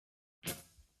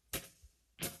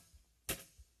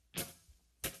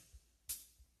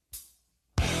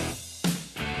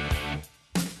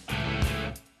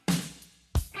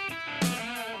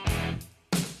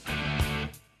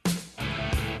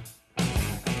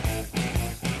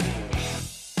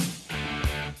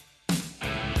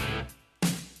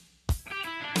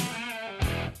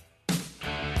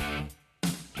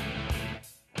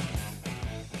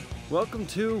Welcome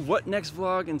to What Next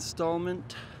Vlog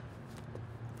installment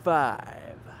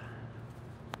 5.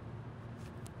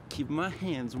 Keeping my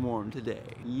hands warm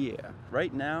today, yeah.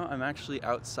 Right now, I'm actually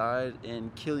outside in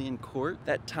Killian Court.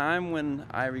 That time when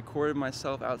I recorded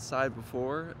myself outside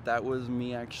before, that was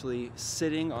me actually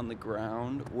sitting on the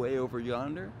ground way over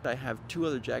yonder. I have 2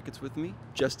 other jackets with me,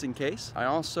 just in case. I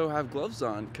also have gloves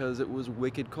on, because it was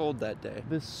wicked cold that day.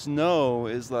 The snow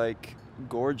is like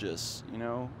gorgeous, you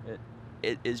know?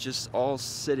 It is just all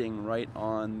sitting right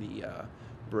on the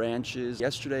branches.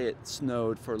 Yesterday it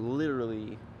snowed for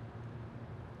literally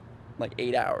like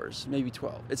 8 hours, maybe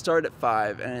 12. It started at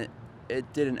 5 and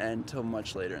it didn't end till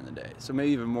much later in the day. So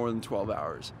maybe even more than 12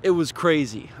 hours. It was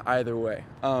crazy either way.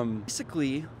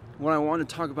 Basically, what I want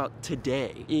to talk about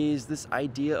today is this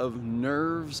idea of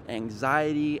nerves,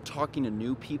 anxiety, talking to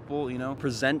new people, you know,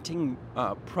 presenting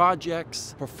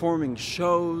projects, performing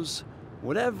shows,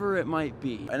 whatever it might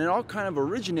be. And it all kind of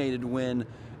originated when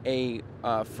a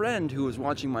friend who was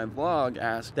watching my vlog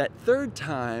asked, that 3rd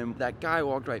time that guy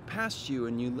walked right past you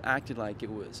and you acted like it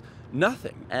was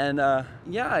nothing. And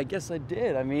yeah, I guess I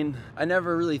did. I mean, I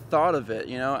never really thought of it,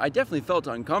 you know. I definitely felt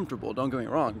uncomfortable, don't get me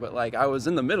wrong, but like I was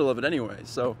in the middle of it anyway,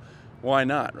 so why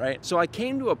not, right? So I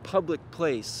came to a public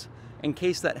place in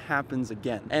case that happens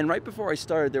again. And right before I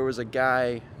started, there was a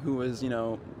guy who was, you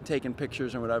know, taking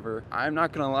pictures and whatever. I'm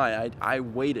not gonna lie, I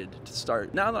waited to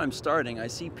start. Now that I'm starting, I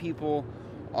see people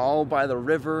all by the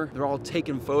river. They're all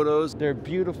taking photos. Their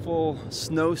beautiful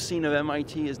snow scene of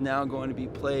MIT is now going to be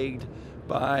plagued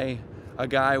by a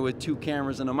guy with 2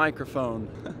 cameras and a microphone.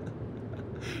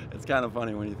 It's kind of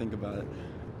funny when you think about it.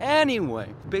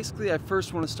 Anyway, basically I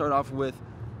first want to start off with,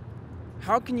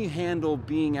 how can you handle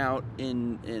being out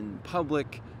in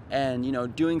public and, you know,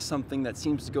 doing something that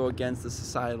seems to go against the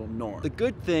societal norm? The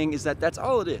good thing is that that's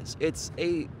all it is. It's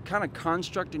a kind of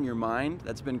construct in your mind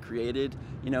that's been created.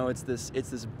 You know, it's this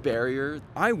barrier.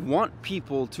 I want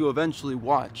people to eventually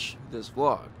watch this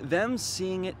vlog. Them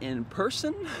seeing it in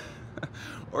person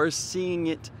or seeing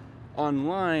it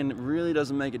online really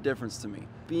doesn't make a difference to me.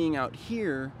 Being out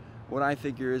here, what I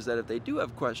figure is that if they do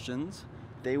have questions,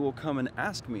 they will come and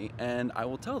ask me and I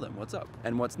will tell them what's up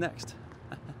and what's next.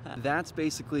 That's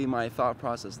basically my thought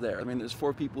process there. I mean, there's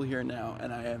 4 people here now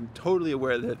and I am totally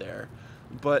aware they're there,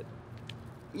 but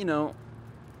you know,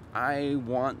 I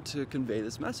want to convey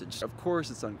this message. Of course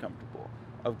it's uncomfortable.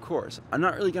 Of course. I'm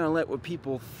not really gonna let what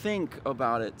people think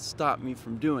about it stop me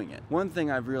from doing it. One thing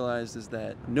I've realized is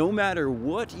that no matter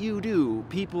what you do,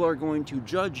 people are going to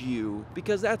judge you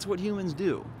because that's what humans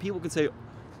do. People can say,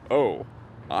 oh,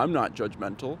 I'm not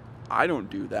judgmental. I don't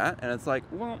do that. And it's like,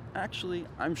 well, actually,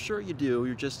 I'm sure you do.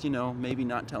 You're just, you know, maybe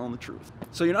not telling the truth.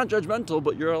 So you're not judgmental,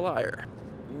 but you're a liar.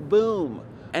 Boom.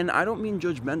 And I don't mean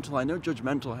judgmental. I know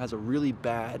judgmental has a really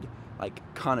bad, like,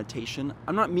 connotation.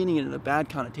 I'm not meaning it in a bad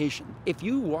connotation. If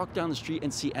you walk down the street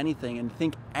and see anything and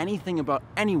think anything about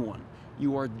anyone,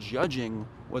 you are judging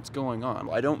what's going on.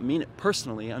 I don't mean it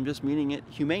personally, I'm just meaning it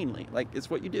humanely, like it's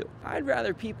what you do. I'd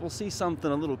rather people see something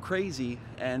a little crazy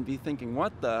and be thinking,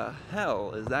 what the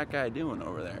hell is that guy doing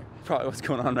over there? Probably what's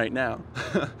going on right now.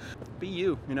 Be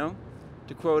you know?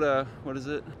 To quote, what is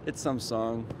it? It's some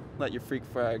song, let your freak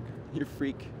flag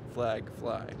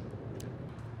fly.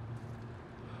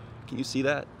 Can you see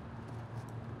that?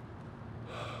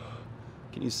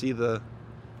 Can you see the...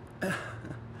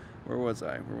 Where was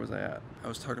I at? I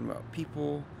was talking about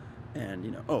people and,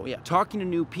 you know, oh yeah. Talking to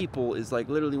new people is like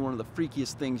literally one of the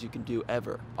freakiest things you can do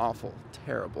ever. Awful,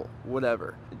 terrible,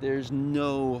 whatever. There's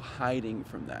no hiding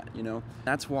from that, you know?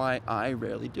 That's why I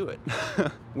rarely do it.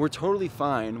 We're totally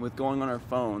fine with going on our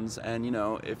phones and, you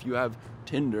know, if you have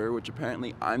Tinder, which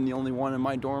apparently I'm the only one in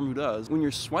my dorm who does, when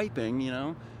you're swiping, you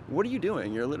know, what are you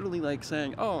doing? You're literally like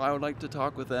saying, oh, I would like to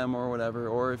talk with them or whatever,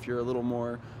 or if you're a little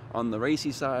more on the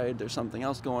racy side, there's something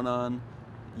else going on,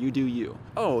 you do you.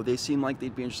 Oh, they seem like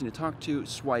they'd be interesting to talk to,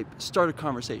 swipe, start a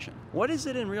conversation. What is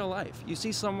it in real life? You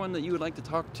see someone that you would like to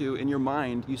talk to in your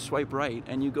mind, you swipe right,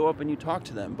 and you go up and you talk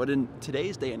to them. But in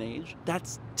today's day and age,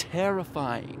 that's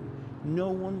terrifying. No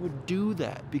one would do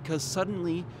that because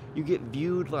suddenly you get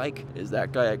viewed like, is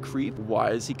that guy a creep? Why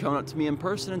is he coming up to me in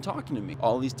person and talking to me?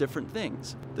 All these different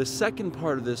things. The second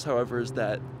part of this, however, is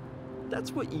that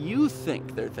that's what you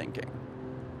think they're thinking.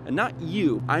 And not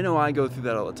you. I know I go through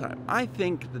that all the time. I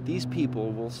think that these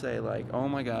people will say like, oh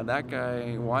my God, that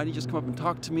guy, why did he just come up and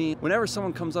talk to me? Whenever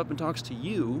someone comes up and talks to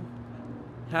you,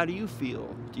 how do you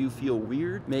feel? Do you feel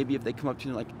weird? Maybe if they come up to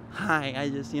you and like, hi, I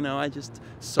just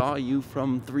saw you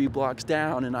from 3 blocks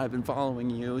down and I've been following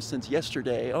you since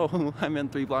yesterday. Oh, I'm in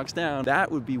 3 blocks down.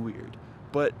 That would be weird.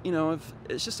 But, you know, if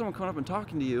it's just someone coming up and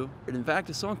talking to you, and in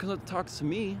fact, if someone comes up and talks to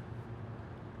me,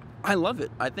 I love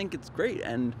it. I think it's great,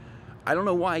 and I don't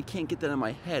know why I can't get that in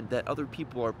my head that other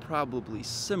people are probably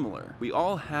similar. We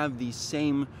all have these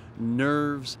same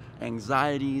nerves,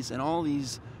 anxieties, and all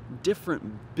these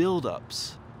different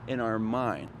buildups in our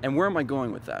mind. And where am I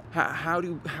going with that? How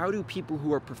do people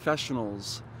who are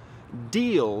professionals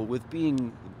deal with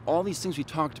being all these things we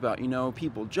talked about, you know,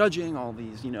 people judging, all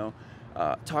these, you know,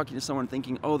 talking to someone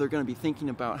thinking, oh, they're going to be thinking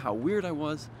about how weird I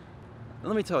was.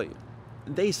 Let me tell you,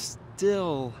 they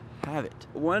still have it.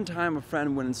 One time a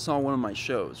friend went and saw one of my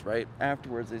shows, right?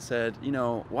 Afterwards they said, you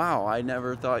know, wow, I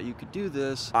never thought you could do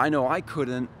this. I know I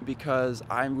couldn't because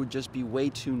I would just be way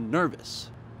too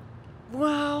nervous.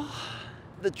 Well,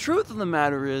 the truth of the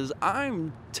matter is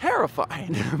I'm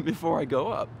terrified before I go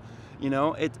up. You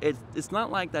know, it's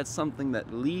not like that's something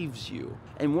that leaves you.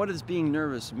 And what does being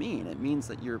nervous mean? It means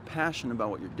that you're passionate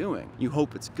about what you're doing. You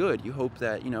hope it's good. You hope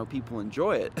that, you know, people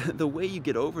enjoy it. The way you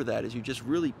get over that is you just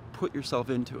really put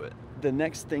yourself into it. The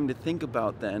next thing to think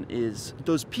about then is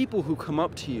those people who come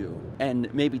up to you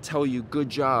and maybe tell you good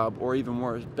job or even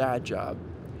worse, bad job.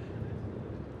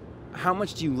 How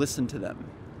much do you listen to them?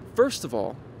 First of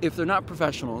all, if they're not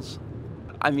professionals,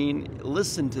 I mean,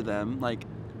 listen to them, like,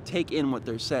 take in what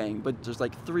they're saying, but there's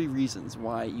like 3 reasons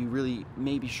why you really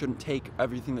maybe shouldn't take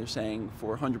everything they're saying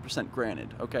for 100%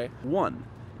 granted, okay? One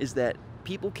is that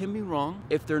people can be wrong.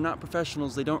 If they're not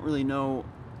professionals, they don't really know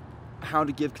how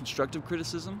to give constructive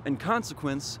criticism. In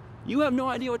consequence, you have no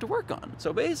idea what to work on.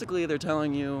 So basically they're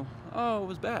telling you, oh, it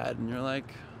was bad. And you're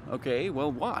like, okay,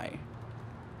 well, why?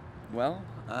 Well,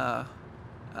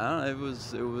 I don't know, it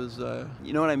was,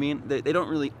 you know what I mean? They don't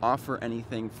really offer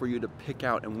anything for you to pick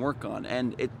out and work on.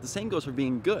 And the same goes for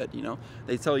being good, you know?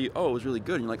 They tell you, oh, it was really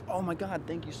good. And you're like, oh my God,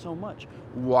 thank you so much.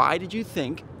 Why did you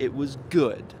think it was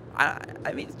good?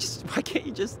 I mean, just, why can't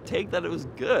you just take that it was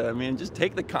good? I mean, just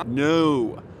take the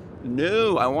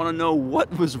No, I want to know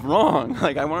what was wrong.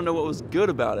 Like, I want to know what was good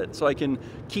about it so I can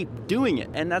keep doing it.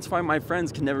 And that's why my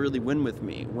friends can never really win with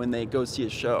me when they go see a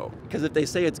show. Because if they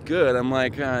say it's good, I'm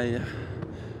like,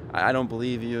 I don't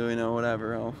believe you, you know,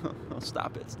 whatever. Oh,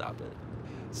 stop it.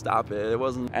 It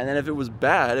wasn't. And then if it was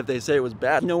bad, if they say it was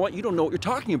bad, you know what? You don't know what you're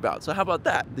talking about. So how about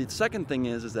that? The second thing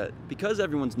is that because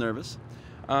everyone's nervous,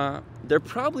 they're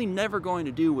probably never going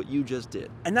to do what you just did.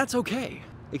 And that's okay.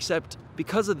 Except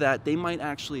because of that, they might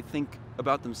actually think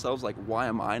about themselves like, why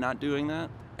am I not doing that?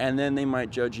 And then they might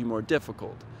judge you more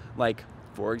difficult. Like,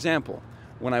 for example,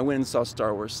 when I went and saw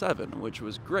Star Wars 7, which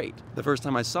was great. The first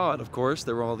time I saw it, of course,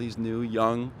 there were all these new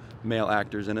young male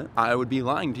actors in it. I would be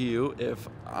lying to you if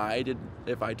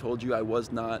I told you I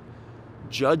was not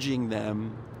judging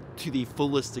them to the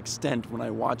fullest extent when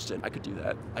I watched it. I could do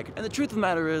that. And the truth of the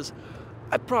matter is,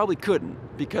 I probably couldn't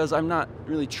because I'm not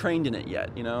really trained in it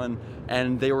yet, you know,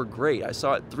 and they were great. I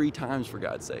saw it 3 times, for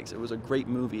God's sakes. It was a great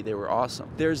movie. They were awesome.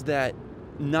 There's that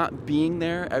not being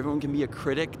there. Everyone can be a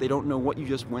critic. They don't know what you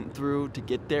just went through to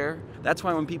get there. That's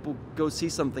why when people go see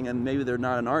something and maybe they're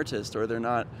not an artist or they're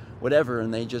not whatever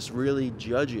and they just really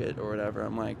judge it or whatever,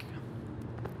 I'm like,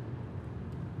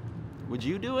 would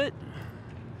you do it?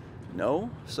 No.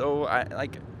 So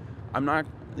I'm not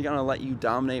gonna let you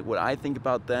dominate what I think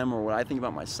about them or what I think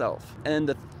about myself. And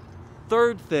the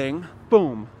third thing,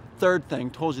 boom, third thing,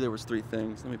 told you there was 3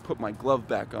 things. Let me put my glove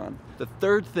back on. The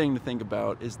third thing to think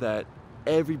about is that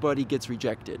everybody gets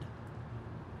rejected.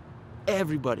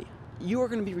 Everybody. You are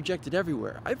gonna be rejected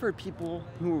everywhere. I've heard people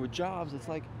who are with jobs, it's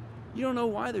like, you don't know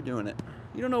why they're doing it.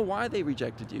 You don't know why they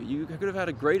rejected you. You could have had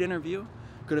a great interview,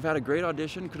 could have had a great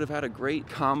audition, could have had a great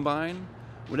combine,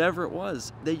 whatever it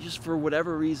was. They just, for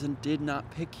whatever reason, did not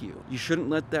pick you. You shouldn't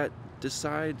let that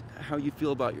decide how you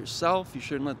feel about yourself. You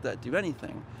shouldn't let that do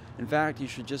anything. In fact, you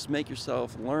should just make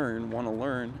yourself want to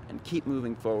learn, and keep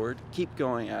moving forward, keep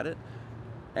going at it.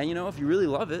 And you know, if you really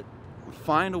love it,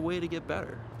 find a way to get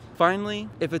better. Finally,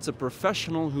 if it's a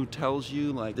professional who tells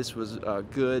you like this was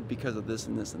good because of this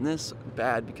and this and this,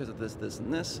 bad because of this, this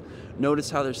and this, notice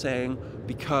how they're saying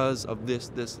because of this,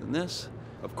 this and this.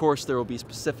 Of course, there will be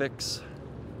specifics.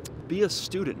 Be a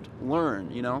student, learn,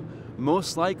 you know.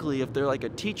 Most likely, if they're like a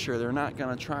teacher, they're not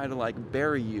gonna try to like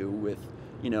bury you with,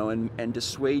 you know, and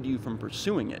dissuade you from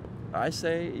pursuing it. I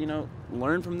say, you know,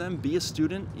 learn from them, be a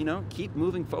student, you know, keep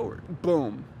moving forward.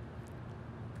 Boom.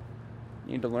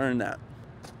 You need to learn that.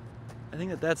 I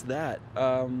think that's that.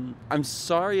 I'm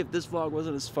sorry if this vlog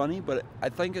wasn't as funny, but I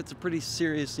think it's a pretty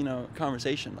serious, you know,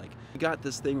 conversation. Like, you got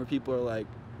this thing where people are like,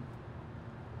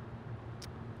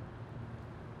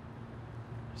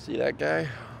 see that guy?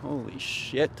 Holy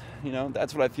shit. You know,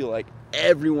 that's what I feel like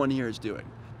everyone here is doing.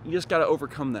 You just gotta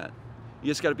overcome that. You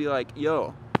just gotta be like,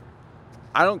 yo,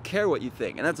 I don't care what you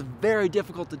think. And that's very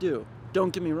difficult to do.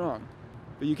 Don't get me wrong.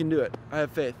 but you can do it. I have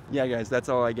faith. Yeah, guys, that's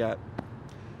all I got.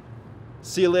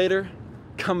 See you later.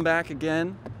 Come back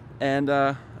again. And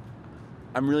I'm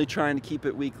really trying to keep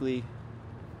it weekly.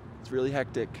 It's really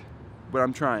hectic, but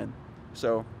I'm trying.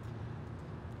 So,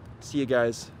 see you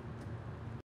guys.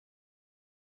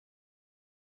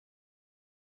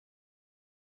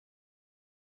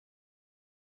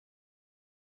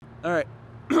 All right.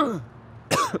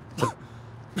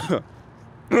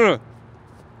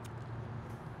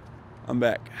 I'm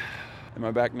back. Am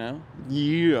I back now?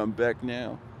 Yeah, I'm back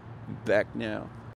now. I'm back now.